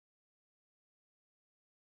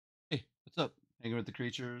What's up? Hanging with the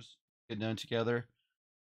creatures, getting down together,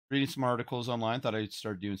 reading some articles online. Thought I'd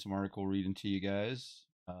start doing some article reading to you guys.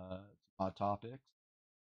 Hot topics.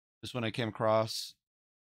 This one I came across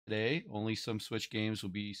today. Only some Switch games will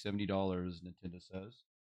be $70. Nintendo says.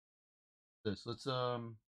 Let's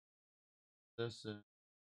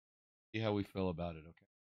see how we feel about it. Okay.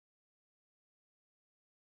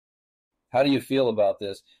 How do you feel about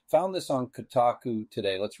this? Found this on Kotaku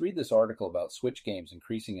today. Let's read this article about Switch games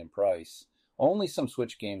increasing in price. Only some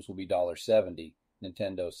Switch games will be $1.70,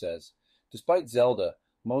 Nintendo says. Despite Zelda,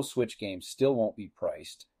 most Switch games still won't be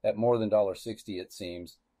priced at more than $1.60, it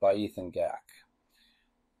seems, ByEthan Gach.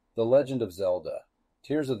 The Legend of Zelda,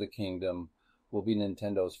 Tears of the Kingdom, will be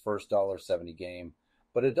Nintendo's first $1.70 game,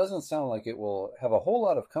 but it doesn't sound like it will have a whole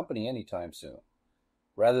lot of company anytime soon.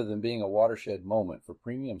 Rather than being a watershed moment for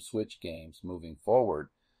premium Switch games moving forward,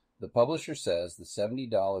 the publisher says the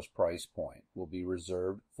 $70 price point will be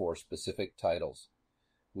reserved for specific titles.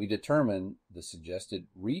 We determine the suggested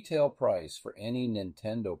retail price for any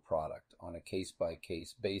Nintendo product on a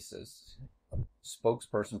case-by-case basis, a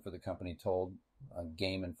spokesperson for the company told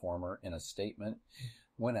Game Informer in a statement.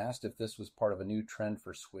 When asked if this was part of a new trend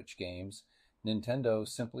for Switch games, Nintendo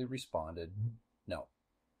simply responded, no.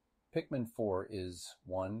 Pikmin 4 is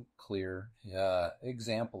one clear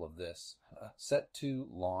example of this. Set to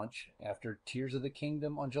launch after Tears of the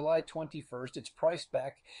Kingdom on July 21st, it's priced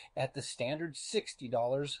back at the standard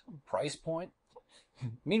 $60 price point.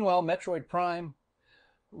 Meanwhile, Metroid Prime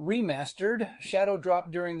Remastered, shadow drop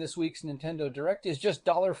during this week's Nintendo Direct, is just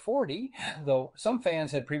 $1.40, though some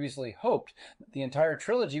fans had previously hoped that the entire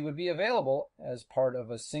trilogy would be available as part of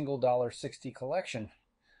a single $1.60 collection.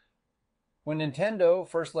 When Nintendo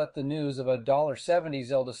first let the news of a $1.70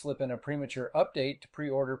 Zelda slip in a premature update to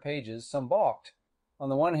pre-order pages, some balked. On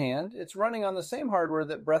the one hand, it's running on the same hardware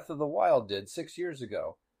that Breath of the Wild did 6 years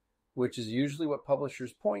ago, which is usually what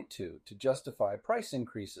publishers point to justify price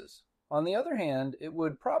increases. On the other hand, it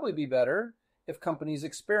would probably be better if companies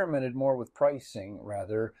experimented more with pricing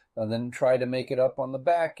rather than try to make it up on the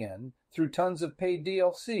back end through tons of paid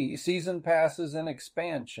DLC, season passes, and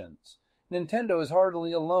expansions. Nintendo is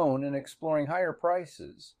hardly alone in exploring higher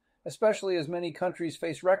prices, especially as many countries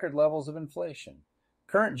face record levels of inflation.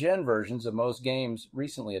 Current gen versions of most games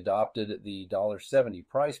recently adopted the $1.70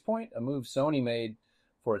 price point, a move Sony made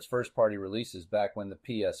for its first-party releases back when the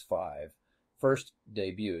PS5 first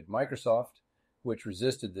debuted. Microsoft, which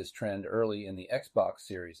resisted this trend early in the Xbox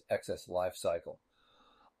Series XS lifecycle,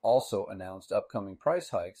 also announced upcoming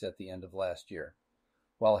price hikes at the end of last year.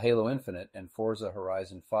 While Halo Infinite and Forza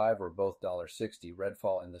Horizon 5 were both $1.60,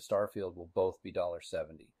 Redfall and the Starfield will both be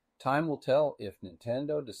 $1.70. Time will tell if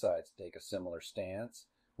Nintendo decides to take a similar stance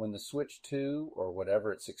when the Switch 2, or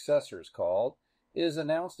whatever its successor is called, is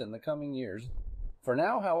announced in the coming years. For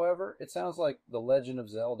now, however, it sounds like The Legend of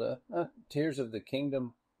Zelda, Tears of the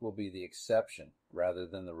Kingdom, will be the exception rather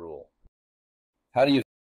than the rule. How do you?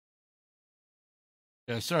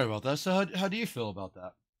 Yeah, sorry about that. So, how do you feel about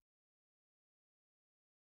that?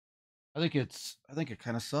 I think it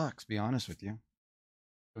kind of sucks. Be honest with you.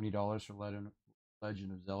 $20 for Legend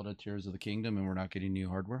of Zelda: Tears of the Kingdom, and we're not getting new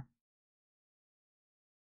hardware.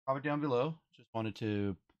 Comment down below. Just wanted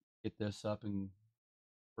to get this up and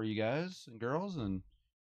for you guys and girls, and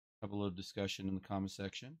have a little discussion in the comment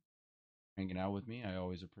section. Hanging out with me, I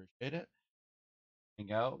always appreciate it.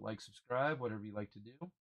 Hang out, like, subscribe, whatever you like to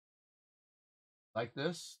do. Like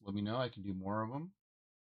this, let me know. I can do more of them.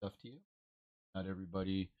 Stuff to you. Not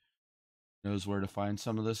everybody knows where to find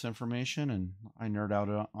some of this information, and I nerd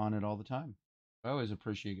out on it all the time. I always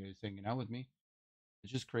appreciate you guys hanging out with me.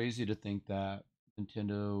 It's just crazy to think that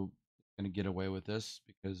Nintendo is going to get away with this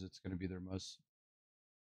because it's going to be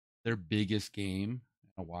their biggest game in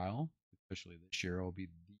a while, especially this year. It'll be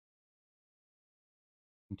the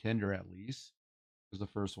contender at least. It was the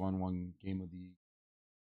first one game of the,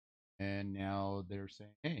 and now they're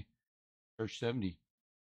saying, "Hey, search 70."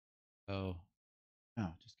 So,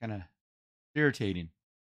 no, just kind of irritating.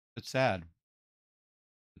 It's sad.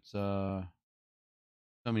 It's so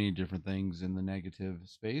many different things in the negative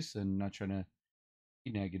space, and not trying to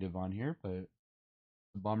be negative on here, but it's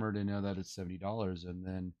a bummer to know that it's $70 and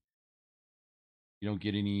then you don't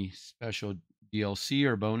get any special DLC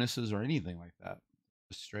or bonuses or anything like that.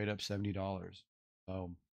 Just straight up $70.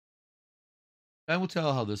 So I will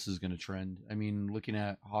tell how this is going to trend. I mean, looking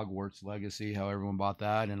at Hogwarts Legacy, how everyone bought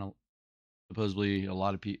that, and supposedly a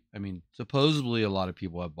lot of people. I mean, supposedly a lot of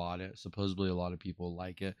people have bought it. Supposedly a lot of people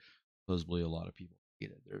like it. Supposedly a lot of people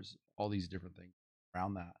hate it. There's all these different things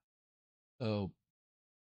around that. So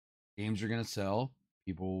games are going to sell.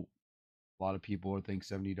 People A lot of people would think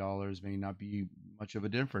 $70 may not be much of a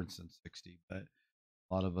difference than 60, but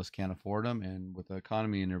a lot of us can't afford them. And with the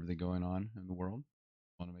economy and everything going on in the world,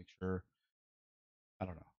 I want to make sure. I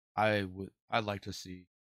don't know. I'd like to see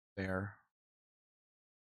fair.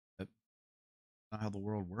 That's not how the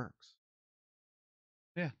world works.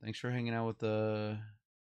 Yeah. Thanks for hanging out with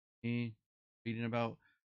me, reading about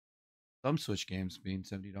some Switch games being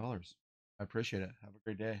 $70. I appreciate it. Have a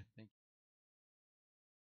great day. Thank you.